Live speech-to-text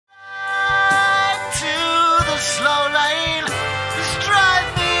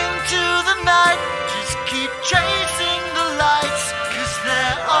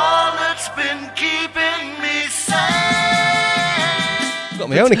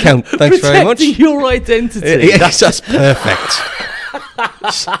my own account. Thanks very much. Protecting your identity. That's perfect.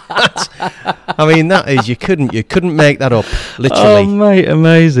 I mean, that is you couldn't make that up. Literally. Oh, mate,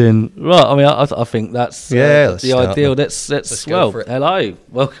 amazing. Right, I mean, I think that's let's the start ideal. then. Let's go well, for it. hello,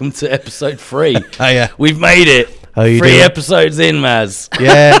 welcome to episode 3. Hiya. We've made it. How you 3 doing? episodes in, Maz.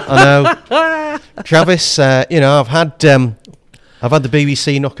 Yeah, I know. Travis, I've had the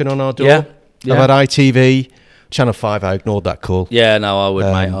BBC knocking on our door. Yeah, yeah. I've had ITV, Channel 5. I ignored that call. Yeah, no, I would,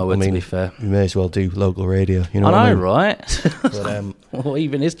 mate. I would, mean, to be fair. You may as well do local radio. You know I what know, I mean? right? But, what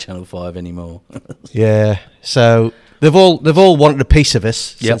even is Channel 5 anymore? yeah. So they've all wanted a piece of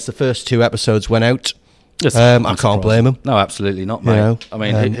us Yep. since the first 2 episodes went out. Just I not can't blame them. No, absolutely not, mate. know, I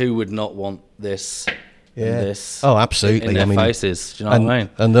mean, who would not want this? Yeah. This Oh, absolutely. in their I mean, faces. Do you know what I mean?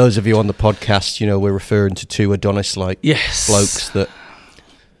 And those of you on the podcast, we're referring to 2 Adonis-like Yes. blokes that,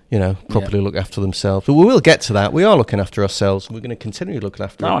 properly look after themselves. But we will get to that. We are looking after ourselves. We're going to continue look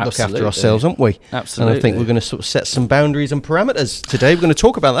after absolutely. ourselves, aren't we? Absolutely. And I think we're going to sort of set some boundaries and parameters today. We're going to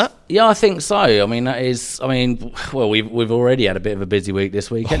talk about that. Yeah, I think so. I mean, we've already had a bit of a busy week this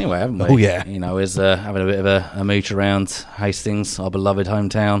week anyway, haven't we? Oh, yeah. Is having a bit of a mooch around Hastings, our beloved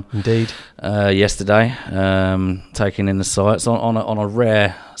hometown. Indeed. Yesterday, taking in the sights on a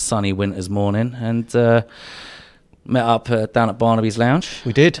rare sunny winter's morning, and met up down at Barnaby's Lounge.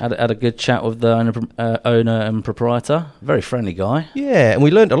 We did. Had a good chat with the owner and proprietor. Very friendly guy. Yeah, and we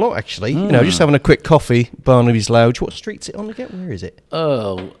learned a lot, actually. Just having a quick coffee, Barnaby's Lounge. What street's it on again? Where is it?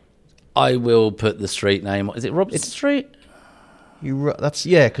 Oh, I will put the street name. Is it Robertson Street? That's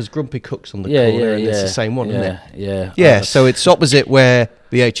because Grumpy Cook's on the corner, and it's the same one, isn't it? Yeah. Yeah, so it's opposite where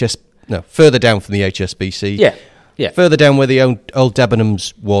further down from the HSBC. Yeah. Further down where the old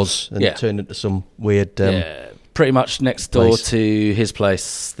Debenhams was, and it turned into some weird... pretty much next door place. to his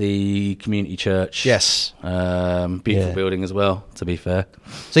place, the community church. Yes. Beautiful building as well, to be fair.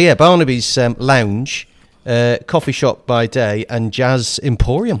 So Barnaby's Lounge, coffee shop by day, and jazz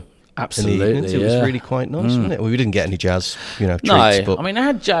emporium. Absolutely, in the evenings. It was really quite nice, wasn't it? Well, we didn't get any jazz, treats. No, but I mean, I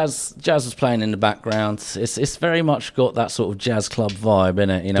had jazz. Jazz was playing in the background. It's very much got that sort of jazz club vibe in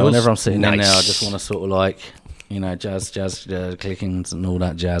it. Whenever I'm sitting in there, I just want to sort of like, jazz, clickings and all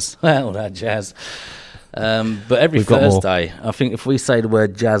that jazz, all that jazz. But every Thursday, I think if we say the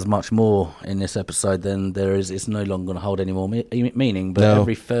word jazz much more in this episode, then it's no longer going to hold any more meaning. But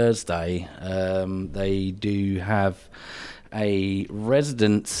every Thursday, they do have a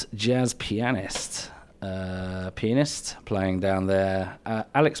resident jazz pianist playing down there,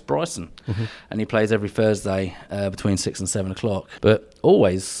 Alex Bryson, and he plays every Thursday between 6 and 7 o'clock. But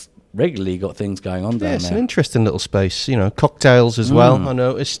always regularly got things going on down there. It's an interesting little space. Cocktails as well. I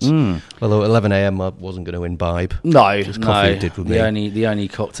noticed. Although at 11 a.m. I wasn't going to imbibe. Just coffee did with me. The only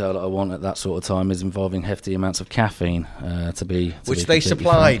cocktail that I want at that sort of time is involving hefty amounts of caffeine. Which they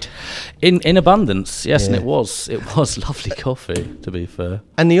supplied in abundance. Yes, and it was lovely coffee. To be fair.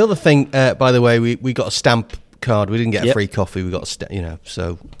 And the other thing, by the way, we got a stamp card. We didn't get a free coffee. We got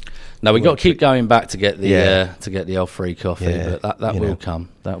so. No, we've got to keep going back to get the old free coffee, but that will come.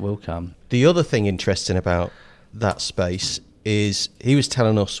 That will come. The other thing interesting about that space is he was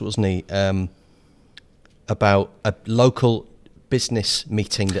telling us, wasn't he, about a local business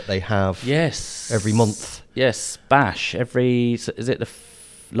meeting that they have every month. Yes, Bash. Is it the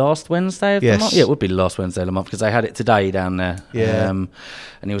last Wednesday of the month? Yeah, it would be the last Wednesday of the month because they had it today down there. Yeah.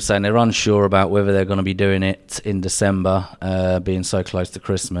 And he was saying they're unsure about whether they're going to be doing it in December, being so close to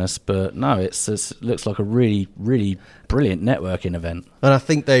Christmas. But no, it looks like a really, really brilliant networking event. And I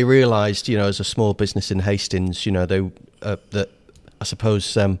think they realised, as a small business in Hastings, they that I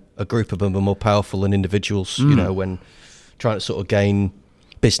suppose a group of them are more powerful than individuals, when trying to sort of gain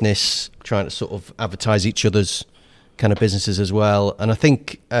business, trying to sort of advertise each other's kind of businesses as well. And I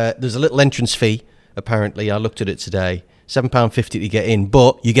think there's a little entrance fee, apparently. I looked at it today. £7.50 to get in,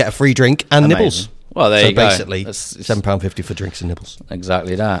 but you get a free drink and nibbles. Well, there you go. So basically, £7.50 for drinks and nibbles.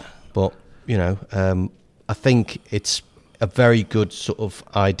 Exactly that. But, I think it's a very good sort of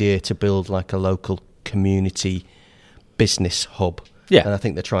idea to build like a local community business hub. Yeah. And I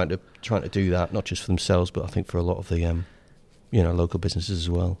think they're trying to do that, not just for themselves, but I think for a lot of the, local businesses as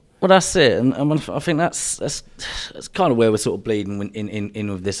well. Well, that's it, and I think that's kind of where we're sort of bleeding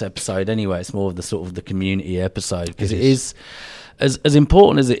in with this episode. Anyway, it's more of the sort of the community episode because it is as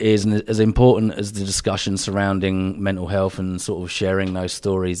important as it is, and as important as the discussion surrounding mental health and sort of sharing those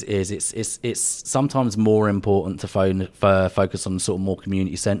stories is. It's sometimes more important to focus on the sort of more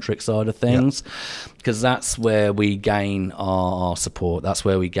community centric side of things, because that's where we gain our support. That's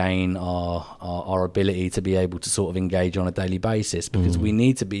where we gain our ability to be able to sort of engage on a daily basis, because we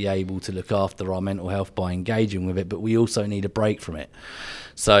need to be able to look after our mental health by engaging with it, but we also need a break from it.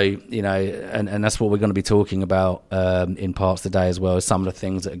 So, you know, and that's what we're going to be talking about in parts today as well, as some of the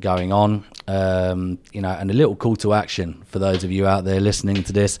things that are going on, you know, and a little call to action for those of you out there listening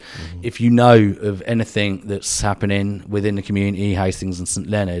to this. If you know of anything that's happening within the community, Hastings and St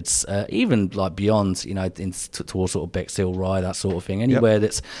Leonard's, even like beyond, you know, towards sort of Bexhill, Rye, that sort of thing, anywhere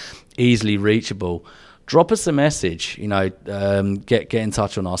that's easily reachable, drop us a message, you know, get in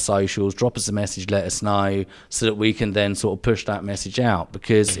touch on our socials, drop us a message, let us know, so that we can then sort of push that message out.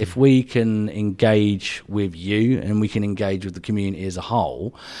 Because if we can engage with you and we can engage with the community as a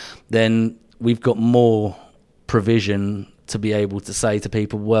whole, then we've got more provision to be able to say to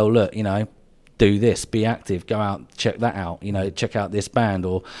people, well, look, you know, do this, be active, go out, check that out, you know, check out this band,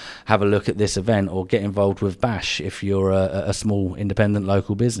 or have a look at this event, or get involved with Bash if you're a small independent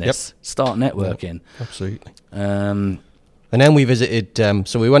local business. Start networking. Yep, absolutely. And then we visited,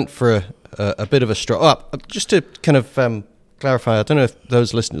 so we went for a bit of a stroll. Just to kind of clarify, I don't know if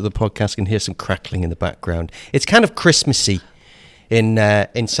those listening to the podcast can hear some crackling in the background. It's kind of Christmassy in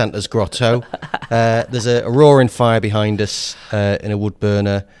Santa's Grotto. There's a roaring fire behind us in a wood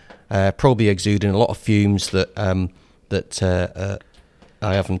burner. Probably exuding a lot of fumes that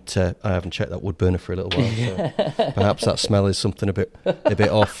I haven't checked that wood burner for a little while. So perhaps that smell is something a bit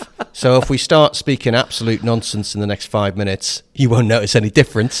off. So if we start speaking absolute nonsense in the next 5 minutes, you won't notice any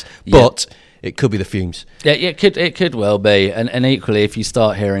difference. But it could be the fumes. Yeah, it could well be. And equally, if you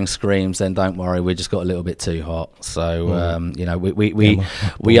start hearing screams, then don't worry, we just got a little bit too hot. So you know,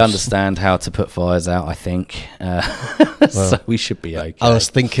 we understand how to put fires out, I think. So we should be okay. I was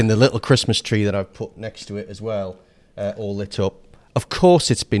thinking the little Christmas tree that I've put next to it as well, all lit up. Of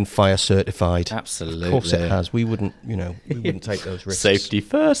course, it's been fire certified. Absolutely, of course it has. We wouldn't take those risks. Safety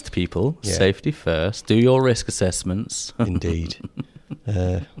first, people. Yeah. Safety first. Do your risk assessments. Indeed.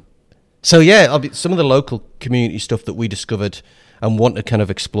 So yeah, some of the local community stuff that we discovered and want to kind of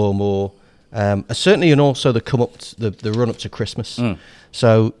explore more, certainly, and also the run up to Christmas.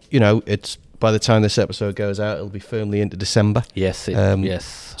 So you know, it's by the time this episode goes out, it'll be firmly into December. Yes,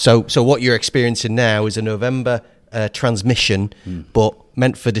 yes. So what you're experiencing now is a November transmission, but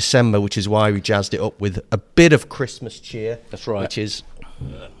meant for December, which is why we jazzed it up with a bit of Christmas cheer. That's right. Which is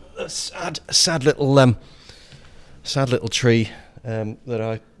a sad little tree that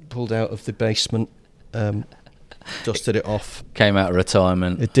I pulled out of the basement, dusted it off. Came out of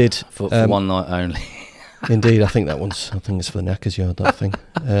retirement. It did for one night only. Indeed, I think it's for the Knackers Yard, that thing.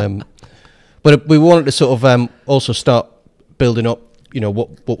 But we wanted to sort of also start building up, you know,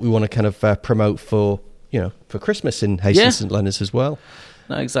 what we want to kind of promote for, you know, for Christmas in Hastings St Leonard's as well.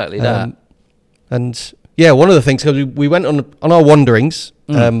 No, exactly that. And yeah, one of the things, because we went on our wanderings.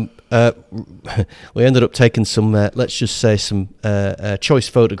 We ended up taking some, let's just say, some choice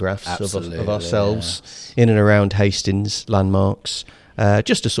photographs of ourselves in and around Hastings, landmarks,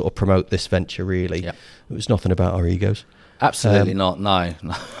 just to sort of promote this venture, really. Yep. It was nothing about our egos. Absolutely not, no.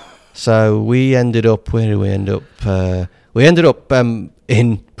 So we ended up, where did we end up? We ended up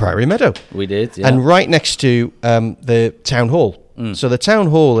in Priory Meadow. We did, yeah. And right next to the town hall. So the town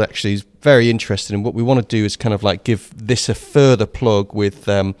hall actually is very interesting, and what we want to do is kind of like give this a further plug with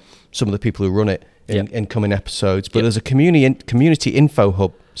some of the people who run it in coming episodes. But there's a community info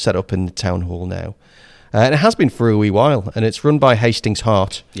hub set up in the town hall now, and it has been for a wee while, and it's run by Hastings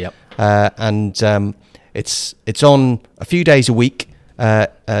Heart. And it's on a few days a week.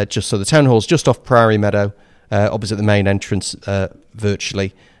 Just so the town hall's just off Priory Meadow, opposite the main entrance,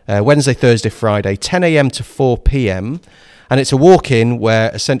 virtually. Wednesday, Thursday, Friday, 10 a.m. to 4 p.m. And it's a walk-in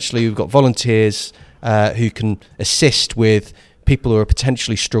where essentially we've got volunteers who can assist with people who are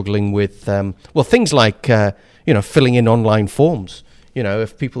potentially struggling with, things like, filling in online forms. You know,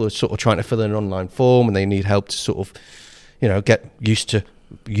 if people are sort of trying to fill in an online form and they need help to sort of, you know, get used to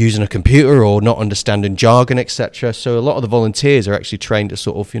using a computer or not understanding jargon, etc. So a lot of the volunteers are actually trained to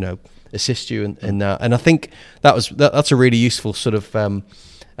sort of, you know, assist you in that. And I think that's a really useful sort of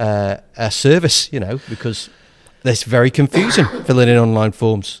a service, you know, because it's very confusing filling in online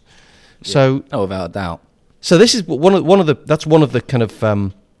forms. Yeah. So, without a doubt. So this is one of the kind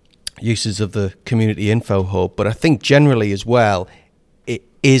of uses of the community info hub. But I think generally as well, it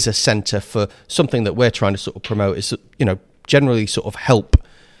is a centre for something that we're trying to sort of promote. Is, you know, generally sort of help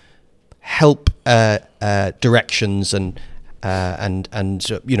directions and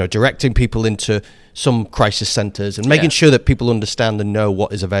you know, directing people into some crisis centres and making sure that people understand and know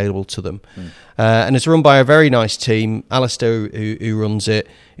what is available to them. And it's run by a very nice team. Alistair, who runs it,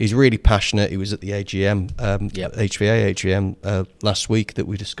 he's really passionate. He was at the AGM, HVA AGM last week that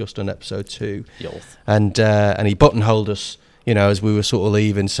we discussed on episode 2, and he buttonholed us as we were sort of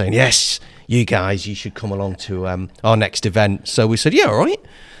leaving, saying, yes, you guys, you should come along to our next event. So we said, yeah, all right.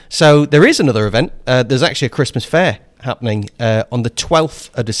 So there is another event. There's actually a Christmas fair happening on the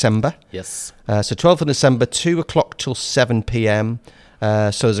 12th of December. Yes. So 12th of December, 2 o'clock till 7 p.m.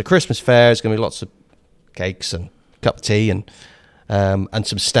 So there's a Christmas fair. There's going to be lots of cakes and cup of tea and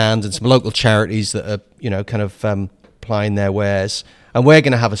some stands and some local charities that are, kind of plying their wares. And we're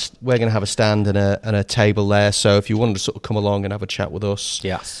going to have a stand and a table there. So if you wanted to sort of come along and have a chat with us,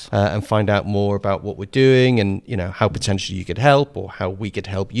 yes, and find out more about what we're doing and how potentially you could help or how we could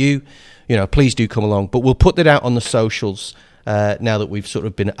help you, please do come along. But we'll put that out on the socials now that we've sort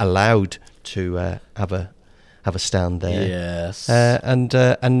of been allowed to have a stand there. Yes.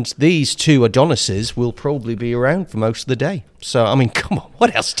 And these two Adonises will probably be around for most of the day. So, I mean, come on,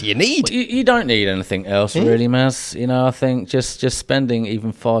 what else do you need? Well, you don't need anything else, really, Maz. I think just spending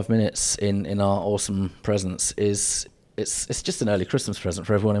even 5 minutes in our awesome presence it's just an early Christmas present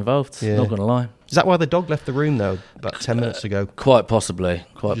for everyone involved. Yeah. Not going to lie. Is that why the dog left the room, though, about 10 minutes ago? Quite possibly.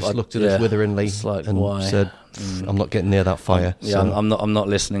 Just looked at us witheringly and why? Said, I'm not getting near that fire. I'm not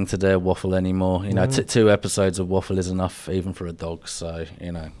listening to their waffle anymore. 2 episodes of waffle is enough, even for a dog. So,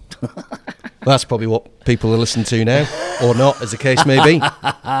 Well, that's probably what people are listening to now, or not, as the case may be.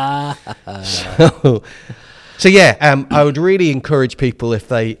 So yeah, I would really encourage people if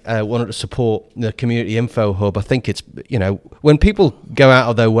they wanted to support the Community Info Hub. I think it's, when people go out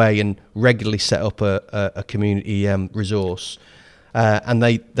of their way and regularly set up a community resource, and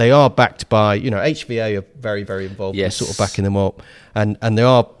they are backed by, HVA are very, very involved in sort of backing them up. And they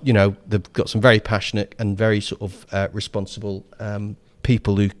are, they've got some very passionate and very sort of responsible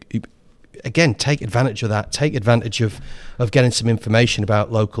people who again, take advantage of that. Take advantage of getting some information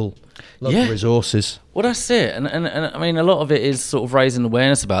about local resources. Well, that's it. And I mean, a lot of it is sort of raising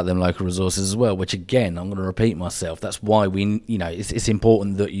awareness about them local resources as well, which again, I'm going to repeat myself. That's why it's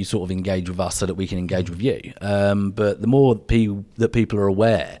important that you sort of engage with us so that we can engage with you. But the more people are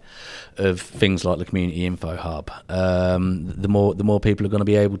aware of things like the Community Info Hub, the more people are going to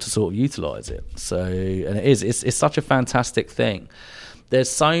be able to sort of utilise it. So, and it's such a fantastic thing. There's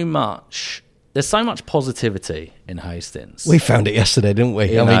so much positivity in Hastings. We found it yesterday, didn't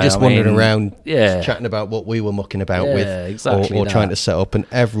we? Wandering around, chatting about what we were mucking about with, exactly or trying to set up, and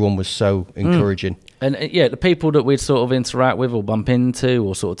everyone was so encouraging. And the people that we'd sort of interact with or bump into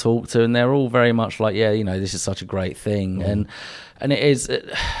or sort of talk to, and they're all very much like, this is such a great thing. And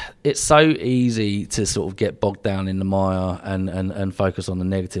it's so easy to sort of get bogged down in the mire and focus on the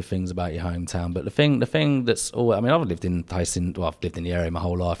negative things about your hometown. But the thing that's always, I've lived in Hastings, I've lived in the area my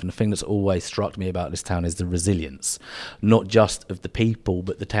whole life, and the thing that's always struck me about this town is the resilience, not just of the people,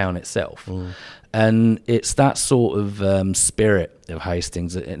 but the town itself. And it's that sort of spirit of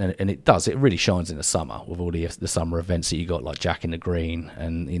Hastings, and it really shines in the summer with all the summer events that you got, like Jack in the Green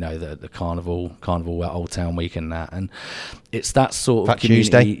and the carnival Old Town Week and that, and it's that sort of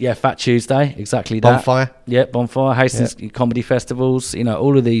community. Fat Tuesday, exactly that. Bonfire, Hastings comedy festivals,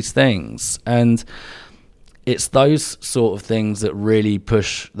 all of these things, and it's those sort of things that really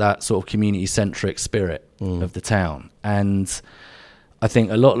push that sort of community-centric spirit of the town. And I think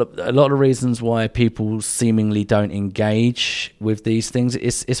a lot of reasons why people seemingly don't engage with these things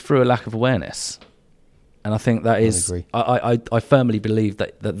is through a lack of awareness. And I think that is, I firmly believe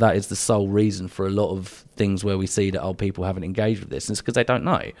that is the sole reason for a lot of things where we see that old people haven't engaged with this, and it's because they don't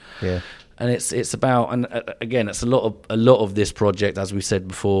know. Yeah. And it's about, and again, it's a lot of this project, as we said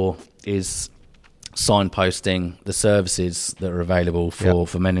before, is signposting the services that are available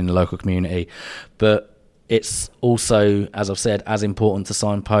for men in the local community, but it's also, as I've said, as important to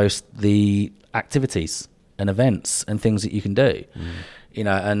signpost the activities and events and things that you can do.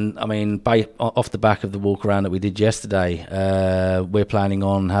 And I mean, off the back of the walk around that we did yesterday, we're planning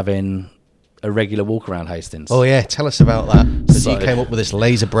on having a regular walk around Hastings. Oh yeah, tell us about that. Because you came up with this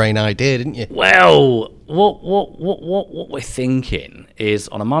laser brain idea, didn't you? Well, what we're thinking is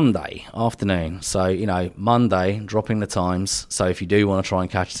on a Monday afternoon. So Monday, dropping the times. So if you do want to try and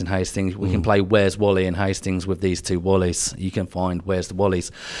catch us in Hastings, we can play Where's Wally in Hastings with these two Wallies. You can find Where's the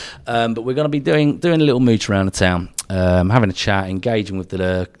Wallies. But we're going to be doing a little mooch around the town. Having a chat, engaging with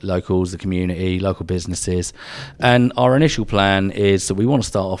the locals, the community, local businesses, and our initial plan is that we want to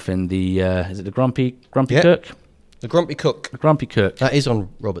start off in the is it the Grumpy Cook? The Grumpy Cook. The Grumpy Cook. That is on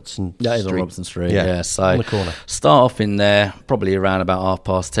Robertson Street. That is on Robertson Street, yeah. So on the corner. Start off in there, probably around about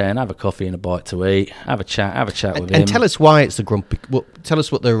 10:30, have a coffee and a bite to eat, have a chat with him. And tell us why it's the Grumpy... tell us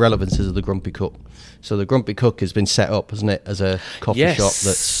what the relevance is of the Grumpy Cook. So the Grumpy Cook has been set up, hasn't it, as a coffee shop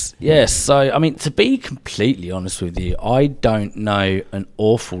that's... Yes, so, to be completely honest with you, I don't know an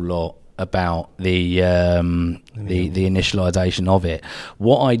awful lot about the initialisation of it.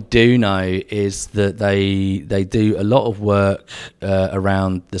 What I do know is that they do a lot of work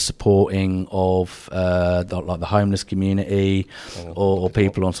around the supporting of the homeless community or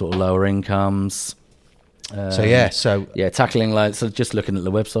people on sort of lower incomes. Tackling loans. So just looking at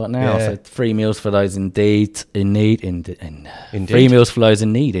the website now, so free meals for those in need. Free meals for those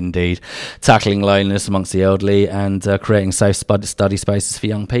in need, indeed. Tackling loneliness amongst the elderly and creating safe study spaces for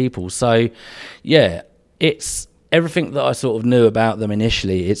young people. So, yeah, it's everything that I sort of knew about them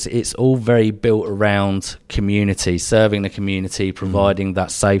initially. It's all very built around community, serving the community, providing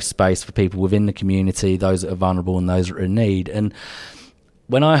that safe space for people within the community, those that are vulnerable and those that are in need. And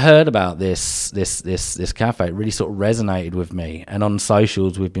when I heard about this cafe, it really sort of resonated with me. And on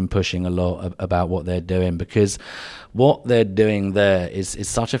socials, we've been pushing a lot about what they're doing, because what they're doing there is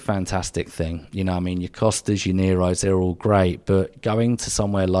such a fantastic thing. You know, I mean, your Costas, your Neros, they're all great, but going to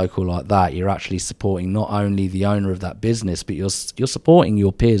somewhere local like that, you're actually supporting not only the owner of that business, but you're supporting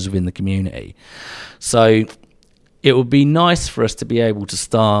your peers within the community. So it would be nice for us to be able to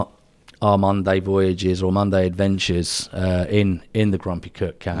start our Monday voyages or Monday adventures in the Grumpy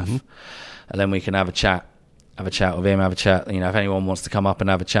Cook Cafe, and then we can have a chat with him, have a chat. You know, if anyone wants to come up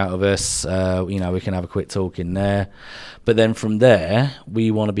and have a chat with us, you know, we can have a quick talk in there. But then from there, we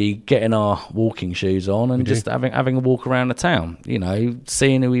want to be getting our walking shoes on and just having a walk around the town. You know,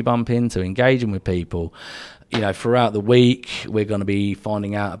 seeing who we bump into, engaging with people. You know, throughout the week, we're going to be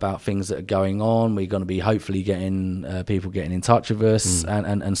finding out about things that are going on. We're going to be hopefully getting people getting in touch with us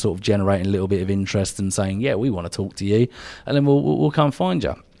and sort of generating a little bit of interest and saying, yeah, we want to talk to you, and then we'll come find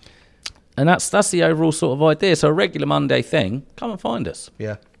you. And that's the overall sort of idea. So a regular Monday thing, come and find us.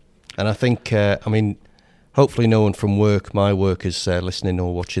 Yeah, and I think, I mean, hopefully no one from my work is listening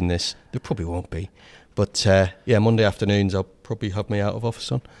or watching this. There probably won't be, but Monday afternoons I'll probably have my out of office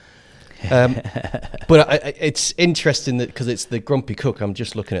on. But it's interesting that because it's the Grumpy Cook, I'm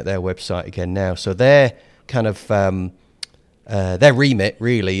just looking at their website again now. So their kind of their remit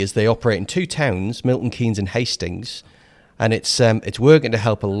really is they operate in 2 towns, Milton Keynes and Hastings, and it's working to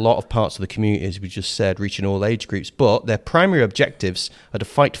help a lot of parts of the community, as we just said, reaching all age groups. But their primary objectives are to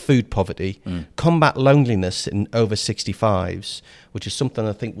fight food poverty, combat loneliness in over 65s, which is something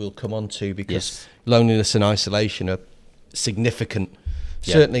I think we'll come on to, because loneliness and isolation are significant.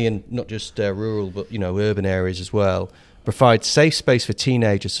 Certainly in not just rural, but, you know, urban areas as well. Provide safe space for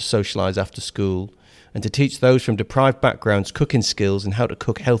teenagers to socialise after school, and to teach those from deprived backgrounds cooking skills and how to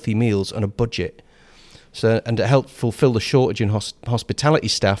cook healthy meals on a budget. So, and to help fulfil the shortage in hospitality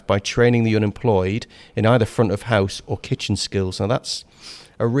staff by training the unemployed in either front of house or kitchen skills. Now that's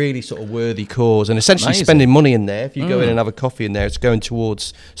a really sort of worthy cause, and essentially spending money in there. If you go in and have a coffee in there, it's going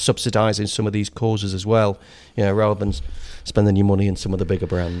towards subsidising some of these causes as well, you know, rather than spending your money in some of the bigger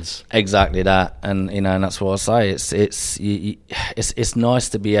brands. Exactly that, and you know, and that's what I say. It's nice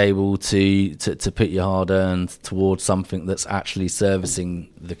to be able to put your hard earned towards something that's actually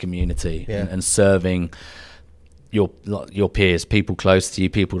servicing the community and serving your peers, people close to you,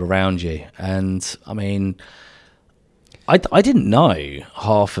 people around you. And I mean, I didn't know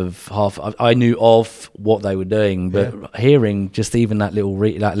half. I knew of what they were doing, but hearing just even that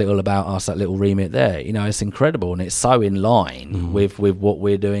little about us, that little remit there, you know, it's incredible, and it's so in line with what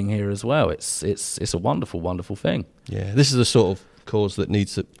we're doing here as well. It's a wonderful thing. Yeah, this is the sort of cause that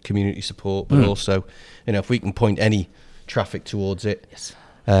needs the community support, but also, you know, if we can point any traffic towards it,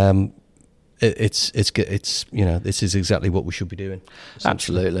 it's you know, this is exactly what we should be doing.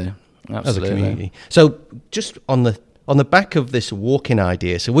 Absolutely, as a community. So just on the back of this walking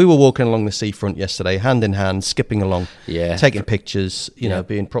idea, so we were walking along the seafront yesterday, hand in hand, skipping along, taking pictures, you know,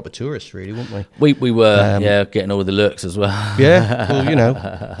 being proper tourists, really, weren't we? We were, getting all the looks as well. Yeah, well, you know,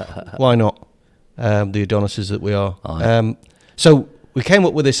 why not? The Adonises that we are. So we came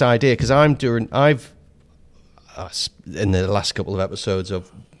up with this idea because I've in the last couple of episodes,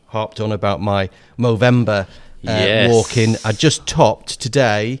 I've harped on about my Movember walking. I just topped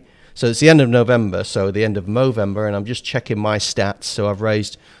today. So it's the end of November, so the end of Movember, and I'm just checking my stats. So I've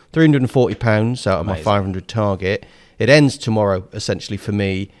raised £340 out of my 500 target. It ends tomorrow, essentially, for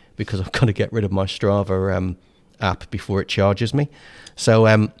me, because I've got to get rid of my Strava app before it charges me. So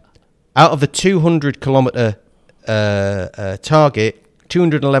out of the 200-kilometre target,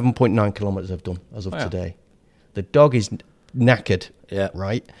 211.9 kilometres I've done as of today. The dog is knackered,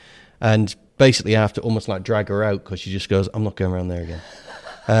 right? And basically I have to almost like drag her out because she just goes, I'm not going around there again.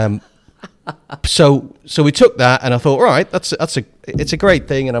 So we took that, and I thought, all right, it's a great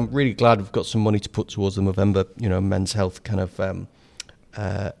thing, and I'm really glad we've got some money to put towards the Movember, you know, men's health kind of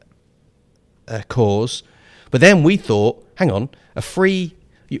cause. But then we thought, hang on, a free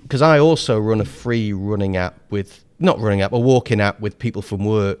because I also run a free a walking app with people from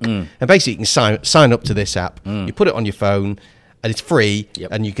work, and basically you can sign up to this app. You put it on your phone, and it's free,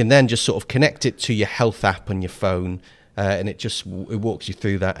 and you can then just sort of connect it to your health app on your phone, and it walks you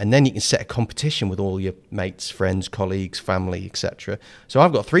through that, and then you can set a competition with all your mates, friends, colleagues, family, etc. So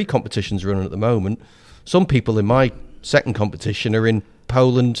I've got 3 competitions running at the moment. Some people in my second competition are in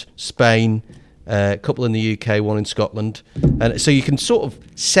Poland, Spain, a couple in the UK, one in Scotland. And so you can sort of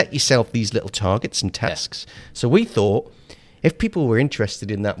set yourself these little targets and tasks. Yeah. So we thought, if people were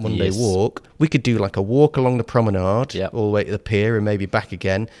interested in that Monday walk, we could do like a walk along the promenade all the way to the pier and maybe back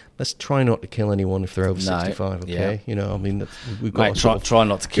again. Let's try not to kill anyone if they're over 65, okay? Yeah. You know, I mean, we've got to try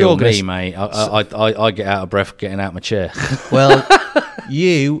not to kill me, mate. I get out of breath getting out of my chair. Well,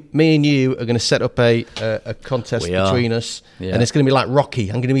 me and you are going to set up a contest between us, and it's going to be like Rocky.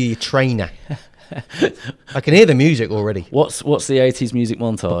 I'm going to be your trainer. I can hear the music already. What's the 80s music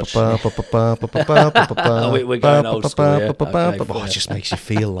montage? We're going old school, yeah. Okay, it just makes you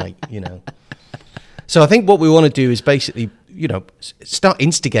feel like, you know. So I think what we want to do is basically, you know, start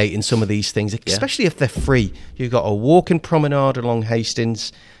instigating some of these things, especially if they're free. You've got a walking promenade along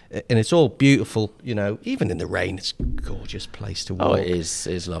Hastings, and it's all beautiful, you know, even in the rain. It's a gorgeous place to walk. Oh, it is.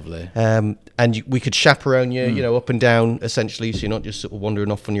 It's lovely. And we could chaperone you, you know, up and down, essentially, so you're not just sort of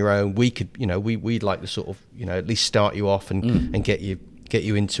wandering off on your own. We could, you know, we'd like to sort of, you know, at least start you off and get you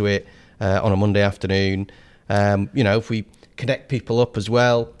into it on a Monday afternoon. You know, if we connect people up as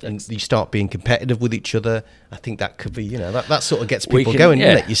well and you start being competitive with each other, I think that could be, you know, that sort of gets people going,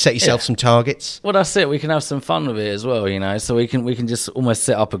 doesn't it? You set yourself some targets. Well, that's it. We can have some fun with it as well, you know, so we can just almost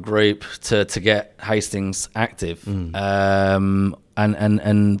set up a group to get Hastings active. And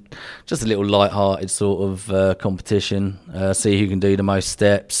just a little light-hearted sort of competition, see who can do the most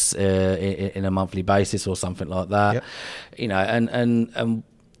steps in a monthly basis or something like that. You know, and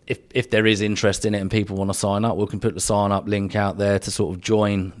if there is interest in it and people want to sign up, we can put the sign-up link out there to sort of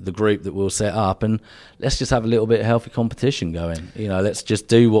join the group that we'll set up, and let's just have a little bit of healthy competition going. You know, let's just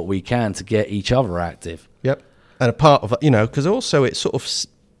do what we can to get each other active. Yep. And a part of, you know, because also it sort of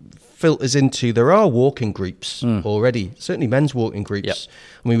filters into, there are walking groups already, certainly men's walking groups.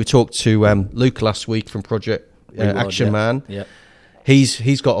 And we talked to Luke last week from Project Action Man. Yep.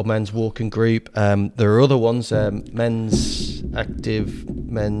 He's got a men's walking group. There are other ones, men's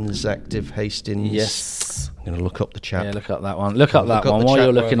active Hastings. Yes. I'm going to look up the chap. Yeah, look up that one. Look up that one while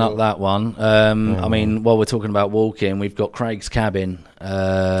you're looking up that one. I mean, while we're talking about walking, we've got Craig's Cabin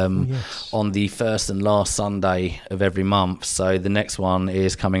on the first and last Sunday of every month. So the next one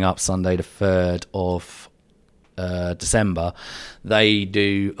is coming up Sunday the 3rd of December. They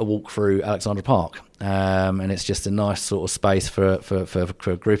do a walk through Alexandra Park. And it's just a nice sort of space for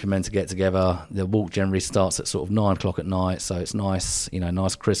a group of men to get together. The walk generally starts at sort of 9:00 at night, so it's nice, you know,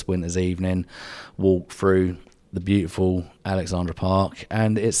 nice crisp winter's evening walk through the beautiful Alexandra Park,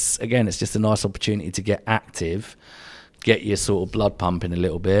 and it's just a nice opportunity to get active, get your sort of blood pumping a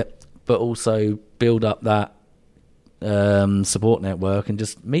little bit, but also build up that support network and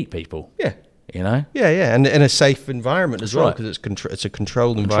just meet people. Yeah. You know? Yeah, and in a safe environment as well, because it's a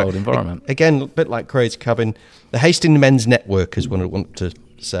controlled environment. Again, a bit like Craig's Cabin. The Hastings Men's Network is what I want to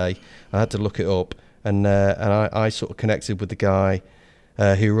say. I had to look it up, and I sort of connected with the guy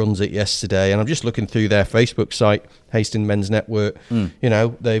who runs it yesterday, and I'm just looking through their Facebook site, Hastings Men's Network. You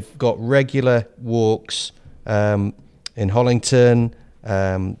know, they've got regular walks in Hollington.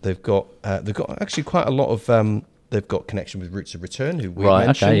 They've got actually quite a lot of. They've got connection with Routes of Return, who we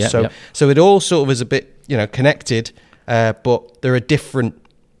mentioned. So it all sort of is a bit, you know, connected, but there are different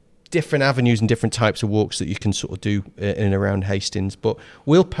avenues and different types of walks that you can sort of do in and around Hastings. But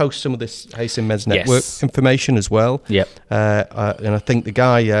we'll post some of this Hastings Men's Network information as well. Yep. And I think the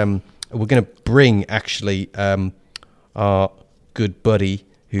guy we're going to bring actually our good buddy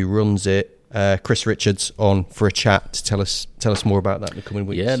who runs it, Chris Richards, on for a chat to tell us more about that in the coming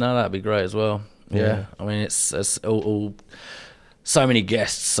weeks. Yeah, no, that'd be great as well. Yeah, I mean, it's all so many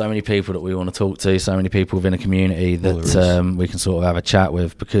guests, so many people that we want to talk to, so many people within a community that we can sort of have a chat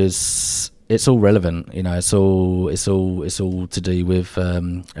with, because it's all relevant. You know, it's all to do with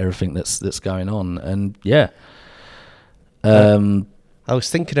everything that's going on, and I was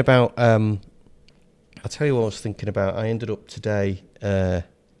thinking about. I'll tell you what I was thinking about. I ended up today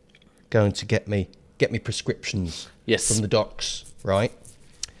going to get me prescriptions from the docs, right?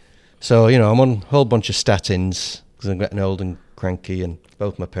 So, you know, I'm on a whole bunch of statins because I'm getting old and cranky, and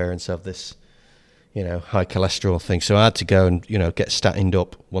both my parents have this, you know, high cholesterol thing. So I had to go and, you know, get statined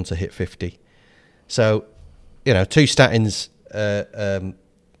up once I hit 50. So, you know, 2 statins a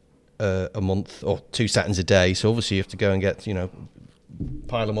month or 2 statins a day. So obviously you have to go and get, you know,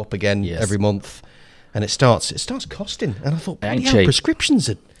 pile them up again Yes. every month, and it starts costing. And I thought, Ain't yeah, cheap. prescriptions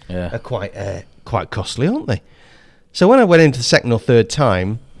are Yeah. quite costly, aren't they? So when I went into the second or third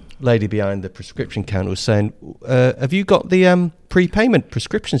time, lady behind the prescription counter was saying, have you got the prepayment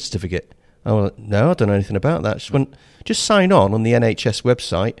prescription certificate? I went, no, I don't know anything about that. She went, just sign on the NHS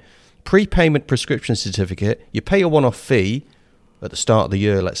website, prepayment prescription certificate. You pay a one-off fee at the start of the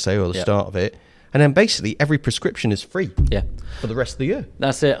year, let's say, or the start of it, and then basically every prescription is free Yeah. for the rest of the year.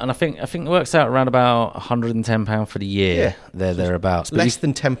 That's it. And I think it works out around about £110 for the year. Yeah. Thereabouts. But Less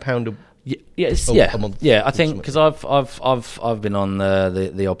than £10 a a month. Yeah, I think because I've been on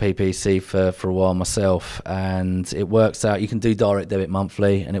the old PPC for a while myself, and it works out. You can do direct debit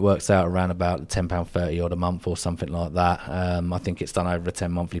monthly, and it works out around about £10.30 odd a month or something like that. I think it's done over a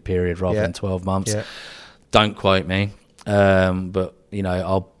 10 monthly period rather than 12 months. Yeah. Don't quote me, but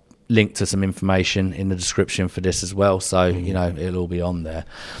I'll link to some information in the description for this as well, so it'll all be on there.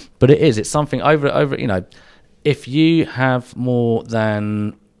 But it's something over if you have more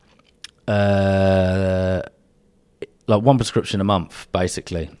than like one prescription a month,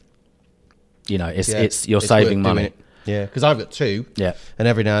 basically, you're saving money. Yeah, because I've got two. Yeah. And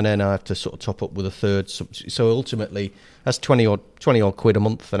every now and then I have to sort of top up with a third. So ultimately, that's 20 odd quid a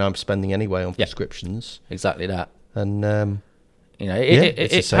month that I'm spending anyway on prescriptions. Exactly that. And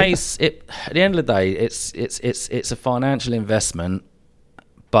it pays. At the end of the day, it's a financial investment,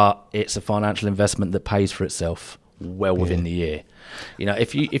 but it's a financial investment that pays for itself well within the year.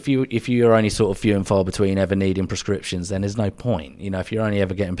 If you're only sort of few and far between ever needing prescriptions, then there's no point. If you're only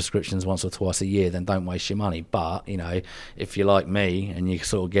ever getting prescriptions once or twice a year, then don't waste your money. But if you're like me and you're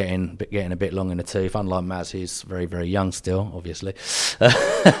sort of getting a bit long in the tooth, unlike Maz, who's very, very young still, obviously.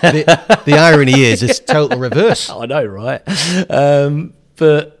 the irony is it's total reverse. I know, right?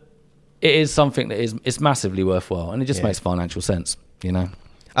 But it is something that it's massively worthwhile, and it just makes financial sense.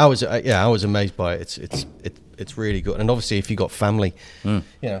 I was amazed by it. It's really good, and obviously if you got family,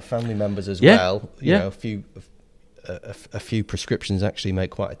 family members as well, a few prescriptions actually make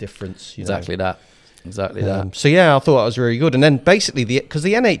quite a difference. Exactly that. So yeah, I thought that was really good. And then basically because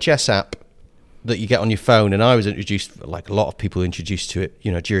the NHS app that you get on your phone, and I was introduced, like a lot of people introduced to it,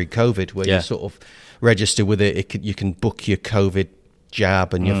 during COVID, where you sort of register with it. You can book your COVID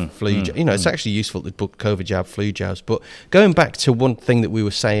jab and your flu jab. It's actually useful to book COVID jab, flu jabs. But going back to one thing that we were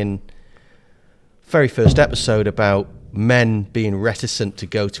saying very first episode about men being reticent to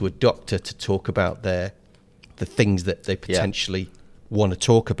go to a doctor to talk about the things that they potentially want to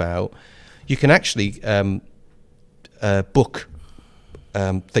talk about, you can actually book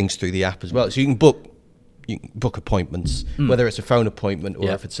things through the app as well. So you can book appointments, whether it's a phone appointment or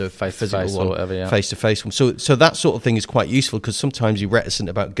if it's a physical one, whatever, face-to-face one. So that sort of thing is quite useful, because sometimes you're reticent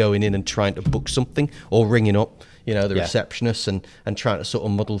about going in and trying to book something or ringing up the receptionist and trying to sort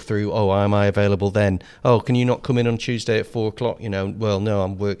of muddle through, am I available then? Oh, can you not come in on Tuesday at 4:00? Well, no,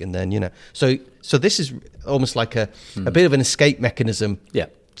 I'm working then, So this is almost like a bit of an escape mechanism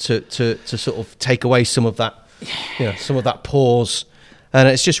to sort of take away some of that, some of that pause. And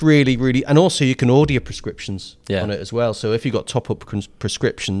it's just really, really... And also you can order your prescriptions on it as well. So if you've got top-up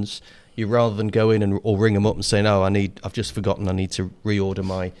prescriptions, you rather than go in or ring them up and saying, I've just forgotten, I need to reorder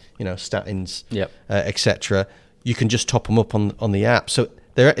my, statins, etc., you can just top them up on the app. So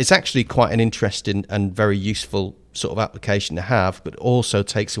it's actually quite an interesting and very useful sort of application to have, but also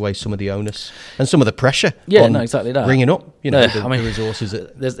takes away some of the onus and some of the pressure. Exactly that. Bringing up, the resources.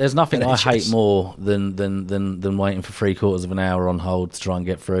 There's nothing I hate more than waiting for 3/4 of an hour on hold to try and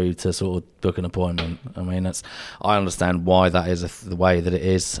get through to sort of book an appointment. I mean, I understand why that is the way that it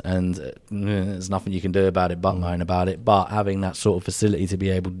is, and there's nothing you can do about it but moan about it. But having that sort of facility to be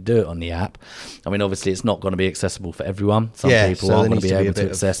able to do it on the app, I mean, obviously it's not going to be accessible for everyone. Some people aren't going to be able to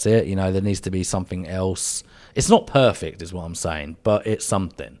access it. There needs to be something else. It's not perfect, is what I'm saying, but it's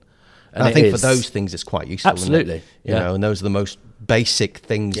something. And I think for those things, it's quite useful. Absolutely, and those are the most basic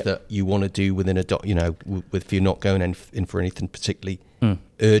things that you want to do within a if you're not going in for anything particularly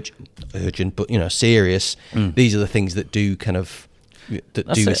urgent, but serious. These are the things that do kind of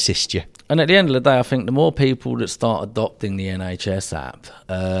assist you. And at the end of the day, I think the more people that start adopting the NHS app,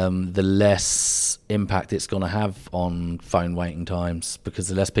 the less impact it's going to have on phone waiting times, because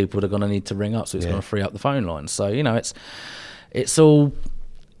the less people are going to need to ring up, so it's going to free up the phone line. So it's all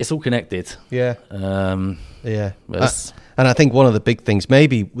connected. And I think one of the big things,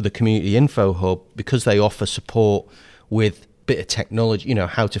 maybe with the Community Info Hub, because they offer support with a bit of technology,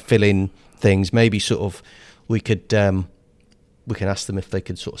 how to fill in things, maybe sort of we can ask them if they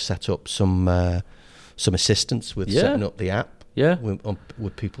could sort of set up some assistance with setting up the app. Yeah.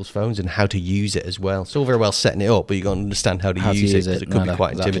 with people's phones and how to use it as well. It's all very well setting it up, but you got to understand how to use it, because it could be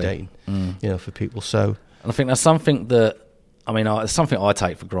quite intimidating, for people. So, and I think that's something that, it's something I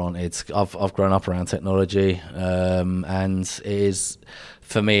take for granted. I've grown up around technology, and it is,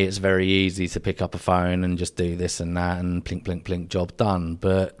 for me, it's very easy to pick up a phone and just do this and that and plink, plink, plink, job done.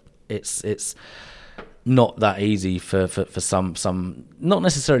 But it's not that easy for some, not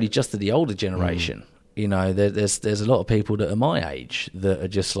necessarily just to the older generation. There's a lot of people that are my age that are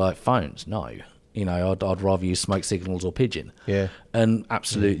just like, phones, no. I'd rather use smoke signals or pigeon. Yeah. And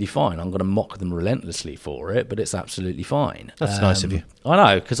absolutely fine. I'm going to mock them relentlessly for it, but it's absolutely fine. That's nice of you. I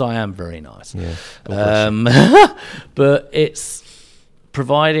know, because I am very nice. Yeah. But it's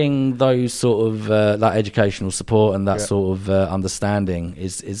providing those sort of that educational support and that sort of understanding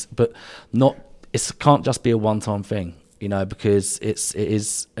but not. It can't just be a one-time thing. Because it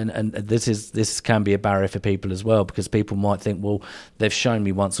is, and this can be a barrier for people as well, because people might think, well, they've shown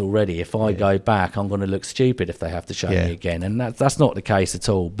me once already. If I go back, I'm going to look stupid if they have to show me again, and that's not the case at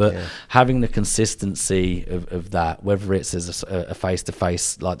all. But having the consistency of that, whether it's as a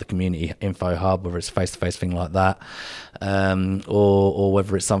face-to-face like the community info hub, whether it's a face-to-face thing like that, or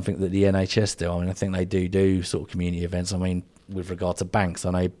whether it's something that the NHS do. I think they do sort of community events. With regard to banks,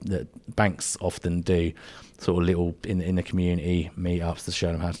 I know that banks often do sort of little in the community meetups to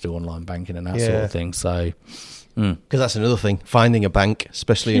show them how to do online banking and that sort of thing. So, because that's another thing, finding a bank,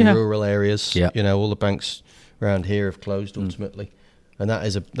 especially in rural areas. Yeah. All the banks around here have closed ultimately, and that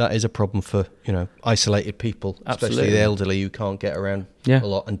is a problem for isolated people, especially the elderly who can't get around a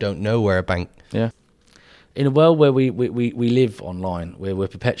lot and don't know where a bank. Yeah. In a world where we live online, where we're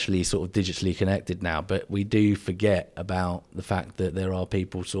perpetually sort of digitally connected now, but we do forget about the fact that there are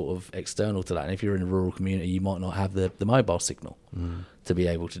people sort of external to that. And if you're in a rural community, you might not have the mobile signal to be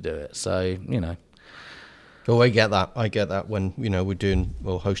able to do it. So, Oh, I get that when,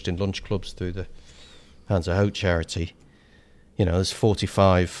 we're hosting lunch clubs through the Hands of Hope charity. There's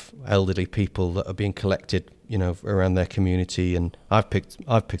 45 elderly people that are being collected, around their community. And I've picked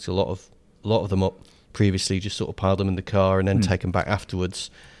a lot of them up previously, just sort of piled them in the car and then taken back afterwards,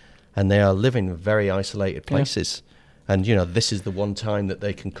 and they are living in very isolated places, and this is the one time that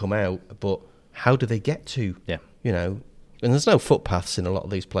they can come out, but how do they get to and there's no footpaths in a lot of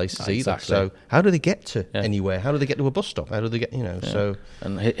these places either, so how do they get to anywhere? How do they get to a bus stop? How do they get so?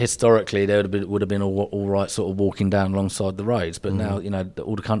 And historically there would have been all right sort of walking down alongside the roads, but now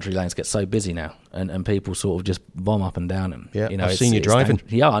all the country lanes get so busy now, and people sort of just bomb up and down them. I've seen you driving.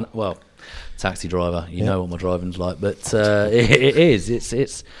 Well, taxi driver, you know what my driving's like, but it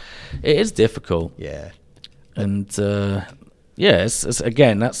is difficult. And it's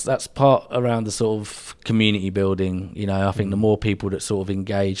again, that's part around the sort of community building. I think the more people that sort of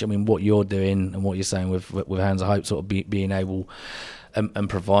engage, what you're doing and what you're saying with Hands of Hope, sort of being able and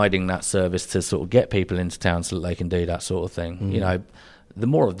providing that service to sort of get people into town so that they can do that sort of thing. The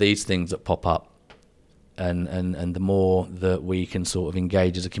more of these things that pop up, and the more that we can sort of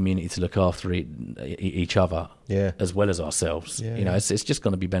engage as a community to look after each other as well as ourselves, it's just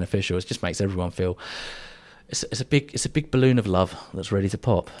going to be beneficial. It just makes everyone feel it's a big balloon of love that's ready to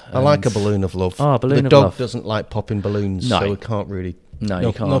pop. I like a balloon of love. Oh, a balloon of love. The love dog doesn't like popping balloons, so we can't really. No,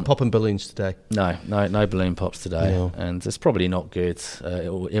 you can't. No popping balloons today. No balloon pops today, and it's probably not good.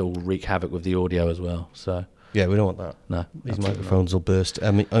 It'll wreak havoc with the audio as well. So we don't want that. No, these microphones will burst. I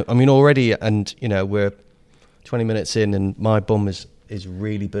mean already, and we're 20 minutes in, and my bum is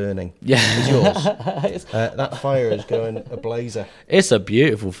really burning. Yeah, is yours? That fire is going ablazer. It's a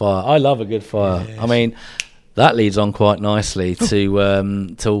beautiful fire. I love a good fire. Yes. That leads on quite nicely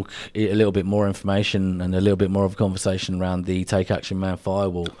to talk a little bit more information and a little bit more of a conversation around the Take Action Man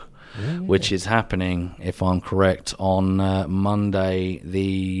Firewalk, which is happening, if I'm correct, on Monday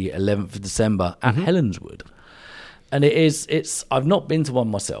the 11th of December at Helenswood. And I've not been to one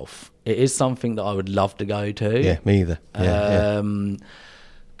myself. It is something that I would love to go to. Yeah, me either.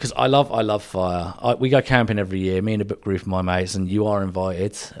 Because I love fire. We go camping every year, me and a book group of my mates, and you are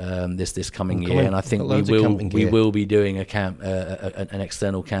invited this coming year. And I think we will be doing an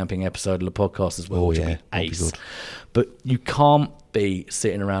external camping episode of the podcast as well, which will be ace. But you can't be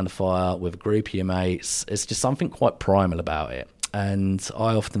sitting around a fire with a group of your mates. It's just something quite primal about it. And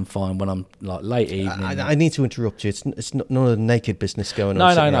I often find when I'm like late evening, I need to interrupt you. It's not none of the naked business going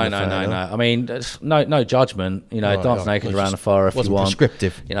on. No. No judgment. Dance naked around a fire if you want.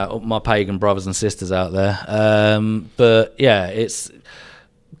 Prescriptive. My pagan brothers and sisters out there. But it's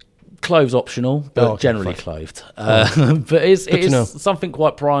clothes optional, but generally clothed. But it is something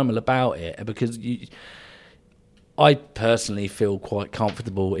quite primal about it, because I personally feel quite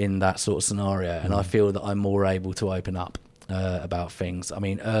comfortable in that sort of scenario, and I feel that I'm more able to open up about things. I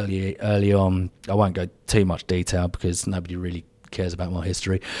mean, early on, I won't go too much detail because nobody really cares about my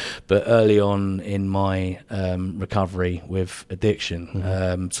history, but early on in my recovery with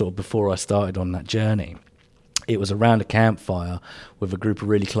addiction, sort of before I started on that journey, it was around a campfire with a group of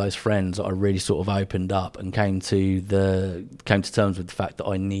really close friends that I really sort of opened up and came to terms with the fact that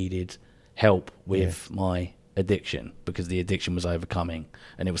I needed help with my addiction, because the addiction was overcoming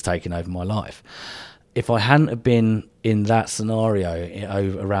and it was taking over my life. If I hadn't have been in that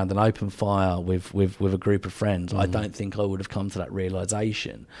scenario around an open fire with a group of friends, I don't think I would have come to that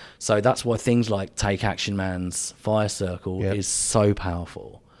realisation. So that's why things like Take Action Man's Fire Circle is so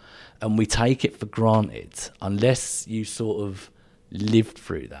powerful. And we take it for granted unless you sort of lived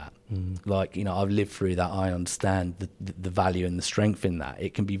through that. Like, you know, I've lived through that. I understand the value and the strength in that.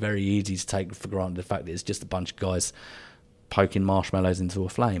 It can be very easy to take for granted the fact that it's just a bunch of guys poking marshmallows into a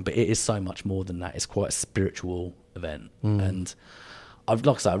flame, but it is so much more than that. It's quite a spiritual event, and like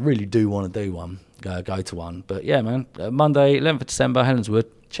I say, I really do want to do one, go to one. But yeah, man, Monday 11th of December,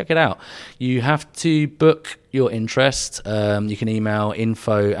 Helenswood, check it out. You have to book your interest. You can email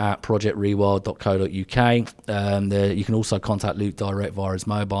info@projectrewild.co.uk. You can also contact Luke direct via his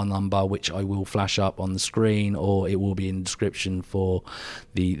mobile number, which I will flash up on the screen, or it will be in the description for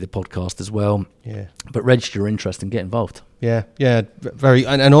the podcast as well. Yeah. But register your interest and get involved. Yeah, very,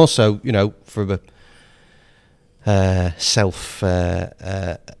 and also, you know, for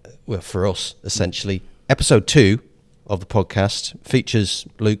for us, essentially, episode 2 of the podcast features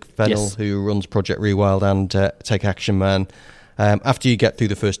Luke Fennell, who runs Project Rewild and Take Action Man. After you get through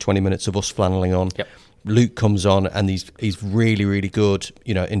the first 20 minutes of us flanneling on, Luke comes on and he's really, really good,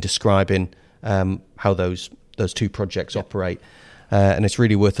 you know, in describing how those two projects operate, and it's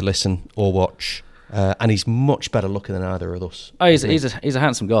really worth a listen or watch. And he's much better looking than either of us. Oh, he's a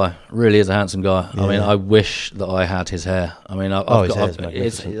handsome guy. Really is a handsome guy. Yeah. I mean, I wish that I had his hair. I mean,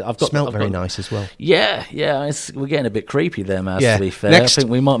 his hair's smelled very nice as well. Yeah. We're getting a bit creepy there, Maz, to be fair. Next, I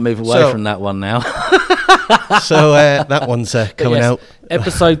think we might move away from that one now. So that one's coming out.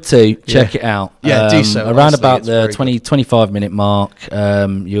 Episode 2, check it out. Yeah, do so. Around about the 25 minute mark,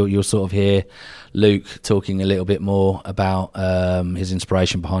 you'll sort of hear Luke talking a little bit more about his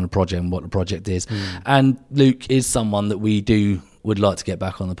inspiration behind the project and what the project is. And Luke is someone that we would like to get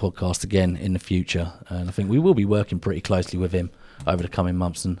back on the podcast again in the future, and I think we will be working pretty closely with him over the coming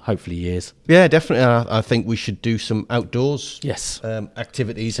months and hopefully years. Yeah, definitely. I think we should do some outdoors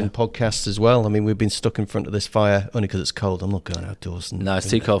activities and podcasts as well. I mean, we've been stuck in front of this fire only because it's cold. I'm not going outdoors. No, it's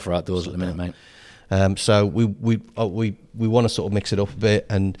too cold for outdoors at the minute, mate. So we want to sort of mix it up a bit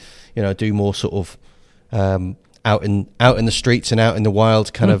and, you know, do more sort of out in the streets and out in the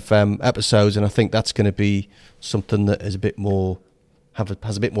wild kind of episodes, and I think that's going to be something that is a bit more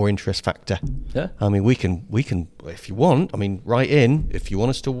has a bit more interest factor. Yeah, I mean, we can if you want. I mean, write in if you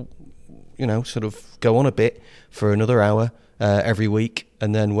want us to, you know, sort of go on a bit for another hour every week,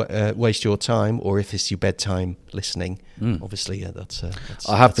 and then waste your time, or if it's your bedtime listening, obviously, that's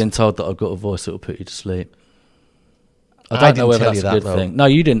I have been told that I've got a voice that will put you to sleep. I don't know whether that's a good thing. No,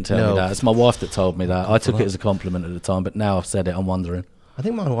 you didn't tell me that. It's my wife that told me that. I took it as a compliment at the time, but now I've said it, I'm wondering. I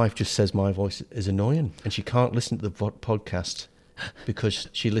think my wife just says my voice is annoying, and she can't listen to the podcast because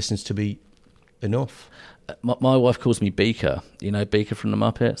she listens to me enough. My wife calls me Beaker. You know Beaker from the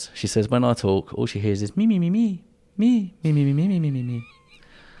Muppets? She says when I talk, all she hears is me, me, me, me. Me.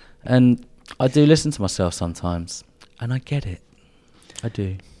 And I do listen to myself sometimes, and I get it. I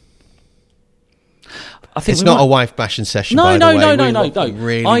do. I think it's not a wife bashing session. No.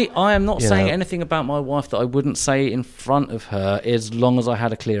 Really, I am not saying anything about my wife that I wouldn't say in front of her, as long as I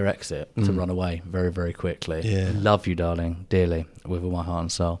had a clear exit to run away very, very quickly. Yeah. Love you, darling, dearly, with all my heart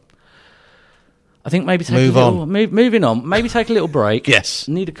and soul. I think maybe moving on. Maybe take a little break. Yes.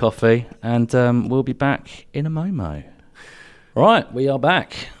 Need a coffee, and we'll be back in a momo. Right, we are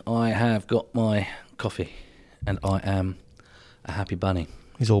back. I have got my coffee, and I am a happy bunny.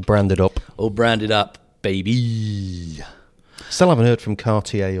 He's all branded up. All branded up, baby. Still haven't heard from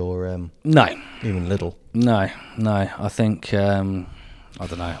Cartier or no, even Lidl. No. I think I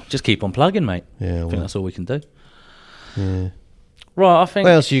don't know. Just keep on plugging, mate. Yeah, I think that's all we can do. Yeah. Right, I think.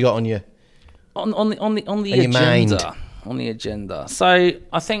 What else you got on your on the agenda? Mind. On the agenda. So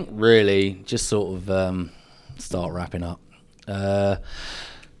I think really just sort of start wrapping up.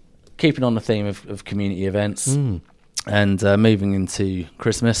 Keeping on the theme of community events. And moving into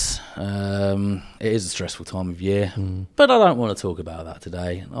Christmas, it is a stressful time of year, but I don't want to talk about that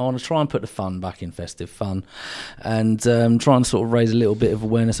today. I want to try and put the fun back in festive fun, and try and sort of raise a little bit of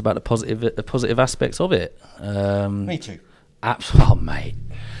awareness about the positive aspects of it. Me too. Absolutely, mate.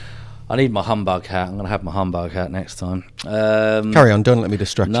 I need my humbug hat. I'm going to have my humbug hat next time. Carry on, don't let me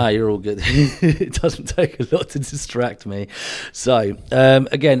distract you. No, you're all good. It doesn't take a lot to distract me. So,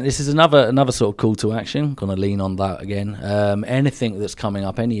 again, this is another sort of call to action. Going to lean on that again. Anything that's coming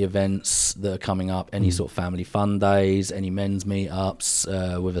up, any events that are coming up, any sort of family fun days, any men's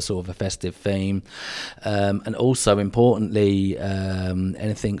meetups with a sort of a festive theme, and also importantly,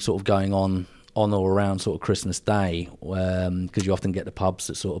 anything sort of going on or around sort of Christmas Day, because you often get the pubs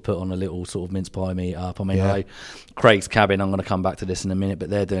that sort of put on a little sort of mince pie meet up. I mean, I Craig's Cabin, I'm going to come back to this in a minute, but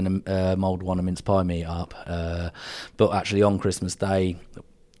they're doing a Mould One, a mince pie meet up. But actually on Christmas Day,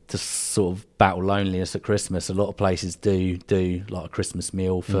 to sort of battle loneliness at Christmas, a lot of places do like a Christmas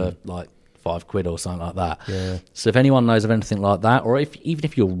meal for like £5 or something like that. Yeah. So if anyone knows of anything like that, or even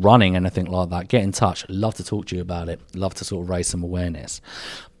if you're running anything like that, get in touch. Love to talk to you about it. Love to sort of raise some awareness.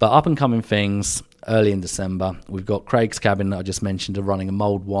 But up and coming things early in December, we've got Craig's Cabin that I just mentioned are running a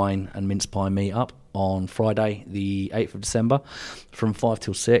mulled wine and mince pie meetup on Friday the 8th of December from 5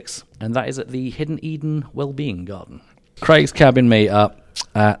 till 6, and that is at the Hidden Eden Wellbeing Garden. Craig's Cabin meetup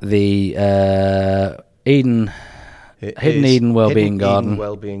at the Hidden Eden Wellbeing Garden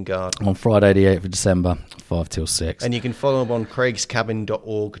on Friday the 8th of December, 5 till 6. And you can follow them on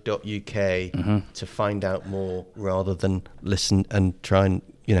craigscabin.org.uk to find out more, rather than listen and try and,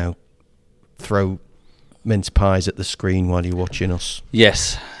 throw mince pies at the screen while you're watching us.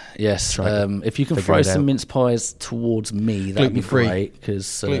 Yes. If you can throw some mince pies towards me, that'd be great.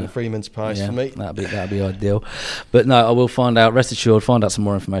 Gluten-free mince pies for me. That'd be ideal. But no, I will find out. Rest assured, find out some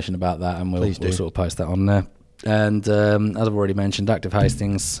more information about that, and we'll sort of post that on there. And as I've already mentioned, Active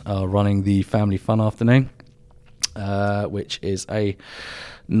Hastings are running the Family Fun Afternoon, which is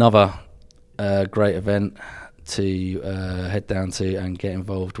another great event to head down to and get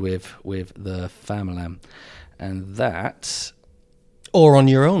involved with the family. And that... Or on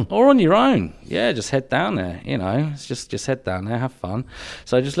your own. Yeah, just head down there, just head down there, have fun.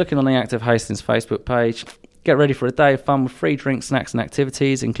 So just looking on the Active Hastings Facebook page, get ready for a day of fun with free drinks, snacks and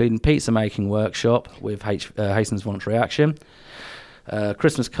activities, including pizza making workshop with Hastings Voluntary Action,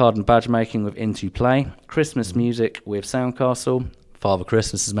 Christmas card and badge making with Into Play, Christmas music with Soundcastle, Father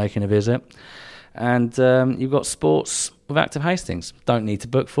Christmas is making a visit, and you've got sports with Active Hastings. Don't need to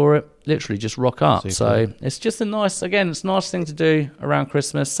book for it, literally just rock up. Super. So it's just it's a nice thing to do around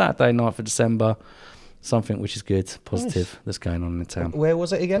Christmas, Saturday, 9th of December. Something which is good, positive, that's going on in town. Where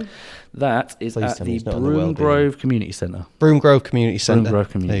was it again? That is at the Broome Grove Community Centre. Broome Grove Community Centre. Broome Grove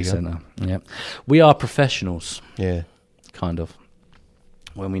Community Centre, yeah. We are professionals. Yeah. Kind of.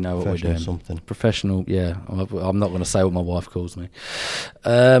 When we know what we're doing. Something. Professional, yeah. I'm not going to say what my wife calls me.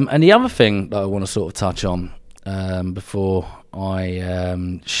 And the other thing that I want to sort of touch on before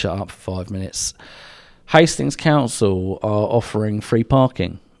I shut up for 5 minutes, Hastings Council are offering free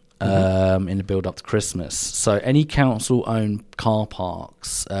parking. In the build up to Christmas. So any council-owned car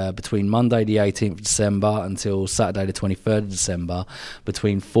parks between Monday the 18th of December until Saturday the 23rd of December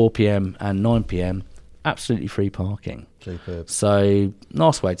between 4 p.m. and 9 p.m, absolutely free parking. Superb. So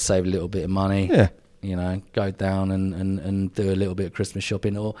nice way to save a little bit of money. Yeah. Go down and do a little bit of Christmas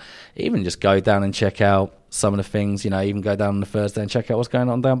shopping, or even just go down and check out some of the things, even go down on the Thursday and check out what's going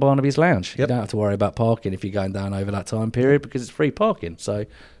on down Barnaby's Lounge. Yep. You don't have to worry about parking if you're going down over that time period because it's free parking. So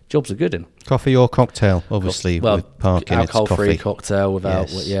jobs are good in. Coffee or cocktail, obviously, with parking. Alcohol-free cocktail without...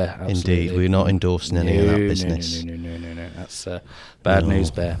 Yes, yeah, absolutely. Indeed. We're not endorsing any of that business. No. That's bad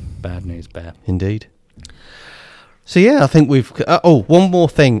news bear. Bad news bear. Indeed. So, yeah, I think we've... one more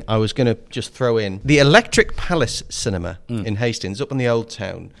thing I was going to just throw in. The Electric Palace Cinema in Hastings, up in the Old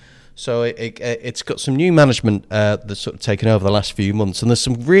Town. So it's got some new management that's sort of taken over the last few months, and there's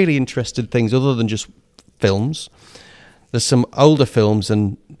some really interesting things other than just films. There's some older films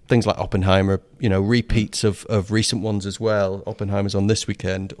and things like Oppenheimer, repeats of recent ones as well. Oppenheimer's on this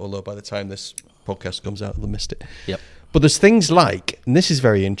weekend, although by the time this podcast comes out, they'll have missed it. Yep. But there's things like, and this is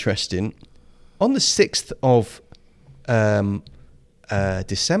very interesting, on the 6th of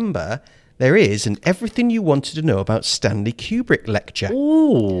December, there is an Everything You Wanted to Know About Stanley Kubrick lecture.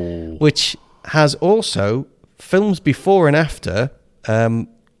 Ooh. Which has also films before and after that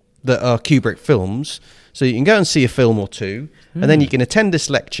are Kubrick films. So you can go and see a film or two, and then you can attend this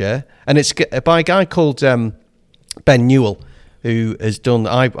lecture, and it's by a guy called Ben Newell, who has done...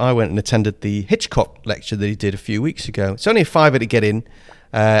 I went and attended the Hitchcock lecture that he did a few weeks ago. It's only a £5 to get in,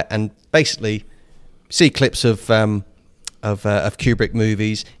 and basically see clips of Kubrick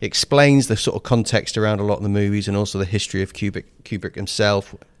movies. It explains the sort of context around a lot of the movies, and also the history of Kubrick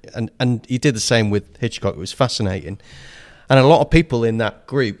himself. And he did the same with Hitchcock. It was fascinating. And a lot of people in that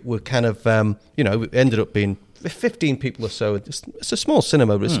group were kind of, it ended up being 15 people or so. It's a small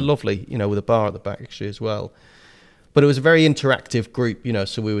cinema, but it's lovely, you know, with a bar at the back actually as well. But it was a very interactive group, you know,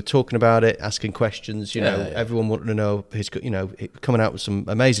 so we were talking about it, asking questions, you know, everyone wanted to know, coming out with some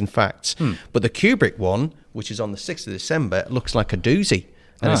amazing facts. But the Kubrick one, which is on the 6th of December, looks like a doozy.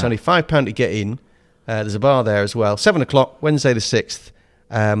 And it's only £5 to get in. There's a bar there as well. 7 o'clock, Wednesday the 6th.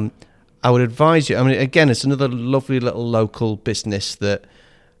 I would advise you, I mean, again, it's another lovely little local business that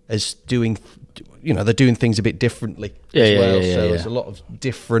is doing, you know, they're doing things a bit differently as well. There's a lot of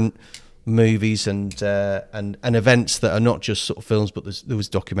different movies and events that are not just sort of films, but there was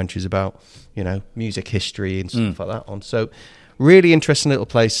documentaries about, you know, music history and stuff like that on. So really interesting little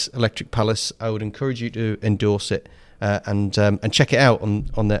place, Electric Palace. I would encourage you to endorse it and check it out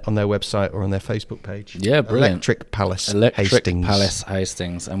on their website or on their Facebook page. Yeah, brilliant. Electric Palace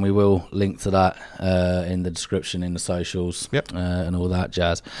Hastings, and we will link to that in the description in the socials and all that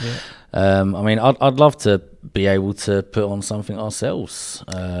jazz. I mean, I'd love to be able to put on something ourselves.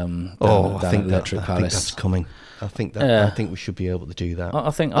 I think that's coming. I think we should be able to do that. I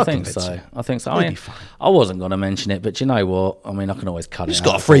think so. I mean, I wasn't going to mention it, but you know what? I mean, I can always cut it out. It's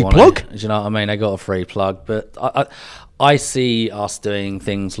got a free plug. Do you know what I mean? I got a free plug, but I see us doing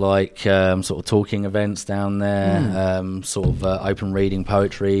things like sort of talking events down there, sort of open reading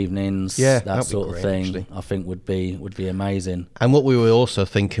poetry evenings, that sort of thing. Actually. I think would be amazing. And what we were also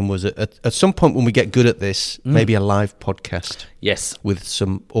thinking was at some point when we get good at this, maybe a live podcast. Yes, with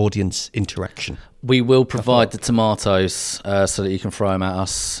some audience interaction. We will provide the tomatoes so that you can throw them at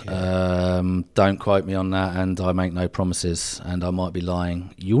us. Yeah. Don't quote me on that, and I make no promises, and I might be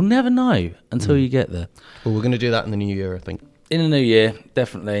lying. You'll never know until you get there. Well, we're going to do that in the new year, I think. In the new year,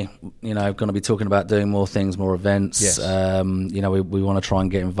 definitely. You know, going to be talking about doing more things, more events. Yes. You know, we want to try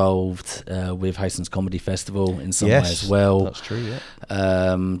and get involved with Hastings Comedy Festival in some way as well. That's true,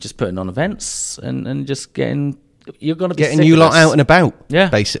 yeah. Just putting on events and just getting... You're going to be getting you lot out and about,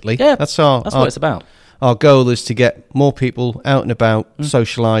 basically. Yeah, that's what it's about. Our goal is to get more people out and about,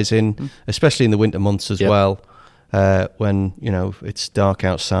 socialising, especially in the winter months as well, when, you know, it's dark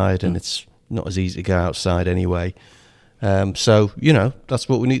outside and it's not as easy to go outside anyway. So, you know, that's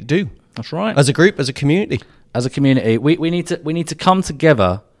what we need to do. That's right. As a group, as a community. As a community, we need to come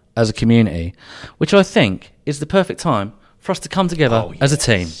together as a community, which I think is the perfect time for us to come together as a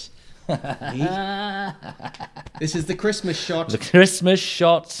team. This is the Christmas shot. The Christmas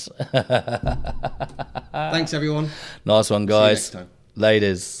shots. Thanks, everyone. Nice one, guys. See you next time.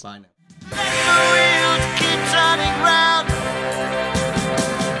 Ladies. Bye now.